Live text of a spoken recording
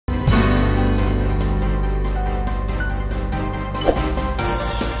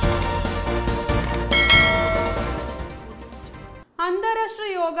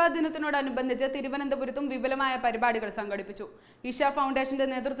യോഗാ ദിനത്തോടനുബന്ധിച്ച് തിരുവനന്തപുരത്തും വിപുലമായ പരിപാടികൾ സംഘടിപ്പിച്ചു. ഇഷ ഫൗണ്ടേഷന്റെ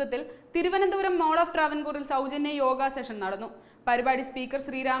നേതൃത്വത്തിൽ തിരുവനന്തപുരം മോൾ ഓഫ് ട്രാവൻകൂറിൽ സൗജന്യ യോഗ സെഷൻ നടന്നു. പരിപാടി സ്പീക്കർ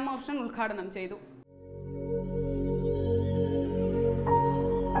ശ്രീരാമകൃഷ്ണൻ ഉദ്ഘാടനം ചെയ്തു.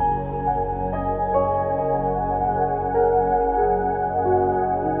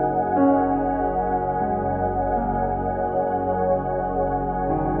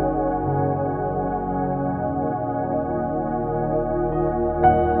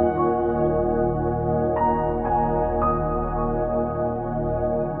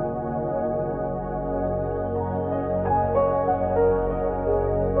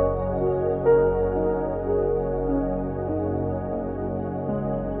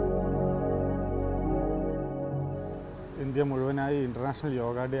 ഇന്ത്യ മുഴുവനായി ഇൻ്റർനാഷണൽ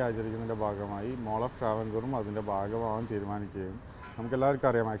യോഗ ഡേ ആചരിക്കുന്നതിൻ്റെ ഭാഗമായി മോൾ ഓഫ് ട്രാവൻകൂറും അതിൻ്റെ ഭാഗമാവാൻ തീരുമാനിക്കുകയും നമുക്കെല്ലാവർക്കും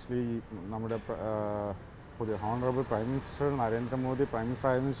അറിയാം, ആക്ച്വലി നമ്മുടെ പുതിയ honourable prime minister Narendra Modi prime minister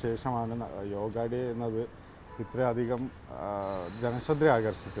ആയതിനു ശേഷമാണ് യോഗ ഡേ എന്നത് ഇത്രയധികം ജനശ്രദ്ധ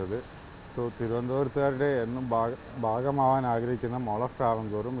ആകർഷിച്ചത്. സോ തിരുവനന്തപുരത്തുകാരുടെ എന്നും ഭാഗമാവാൻ ആഗ്രഹിക്കുന്ന മോൾ ഓഫ്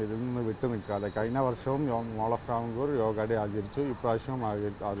ട്രാവൻകൂറും ഇതിൽ നിന്ന് വിട്ടു നിൽക്കാതെ കഴിഞ്ഞ വർഷവും മോൾ ഓഫ് ട്രാവൻകൂർ യോഗ ഡേ ആചരിച്ചു, ഇപ്രാവശ്യവും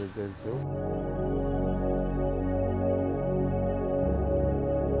ആചരിച്ചു.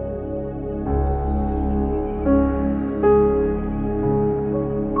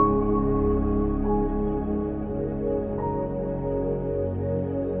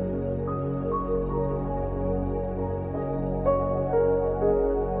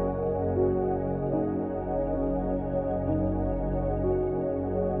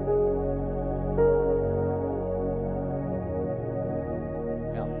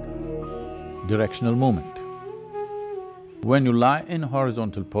 Directional movement. When you lie in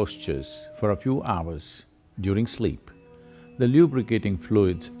horizontal postures for a few hours during sleep, the lubricating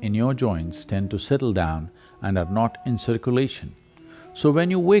fluids in your joints tend to settle down and are not in circulation. So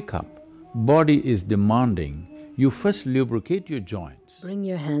when you wake up, body is demanding you first lubricate your joints. Bring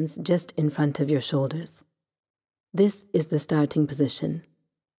your hands just in front of your shoulders. This is the starting position.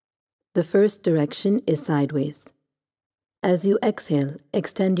 The first direction is sideways. As you exhale,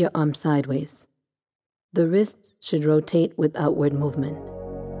 extend your arms sideways. The wrists should rotate with outward movement.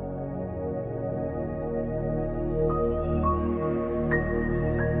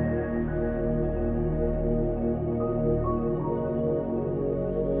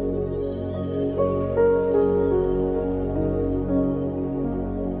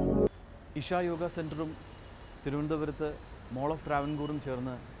 Isha yoga സെൻറ്ററും തിരുവനന്തപുരത്ത് മോൾ of ട്രാവൻകൂറും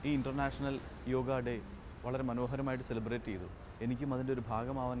ചേർന്ന് ഈ international yoga day വളരെ മനോഹരമായിട്ട് celebrate ചെയ്തു. എനിക്കും അതിൻ്റെ ഒരു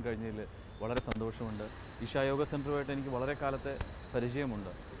ഭാഗമാവാൻ കഴിഞ്ഞതിൽ വളരെ സന്തോഷമുണ്ട്. ഇഷ യോഗ സെൻറ്ററുമായിട്ട് എനിക്ക് വളരെ കാലത്തെ പരിചയമുണ്ട്.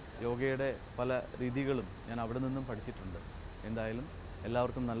 യോഗയുടെ പല രീതികളും ഞാൻ അവിടെ നിന്നും പഠിച്ചിട്ടുണ്ട്. എന്തായാലും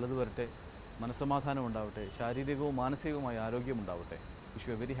എല്ലാവർക്കും നല്ലത് വരട്ടെ, മനസ്സമാധാനം ഉണ്ടാവട്ടെ, ശാരീരികവും മാനസികവുമായ ആരോഗ്യമുണ്ടാവട്ടെ. Wish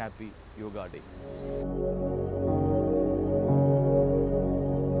you A very happy yoga day.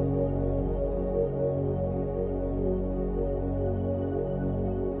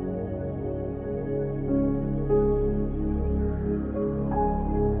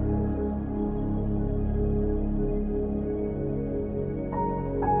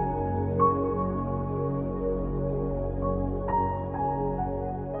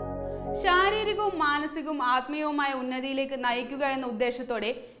 ശാരീരികവും മാനസികവും ആത്മീയവുമായ ഉന്നതിയിലേക്ക് നയിക്കുക എന്ന ഉദ്ദേശത്തോടെ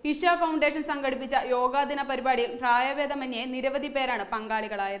ഇഷ ഫൗണ്ടേഷൻ സംഘടിപ്പിച്ച യോഗാദിന പരിപാടിയിൽ പ്രായഭേദമന്യേ നിരവധി പേരാണ്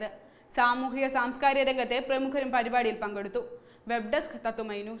പങ്കാളികളായത്. സാമൂഹിക സാംസ്കാരിക രംഗത്തെ പ്രമുഖരും പരിപാടിയിൽ പങ്കെടുത്തു. Web desk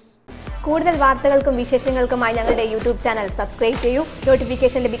Tatwamayi news. കൂടുതൽ വാർത്തകൾക്കും വിശേഷങ്ങൾക്കുമായി ഞങ്ങളുടെ യൂട്യൂബ് ചാനൽ സബ്സ്ക്രൈബ് ചെയ്യൂ.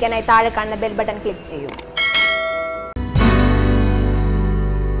 നോട്ടിഫിക്കേഷൻ ലഭിക്കാനായി താഴെ കാണുന്ന ബെൽ ബട്ടൺ ക്ലിക്ക് ചെയ്യൂ.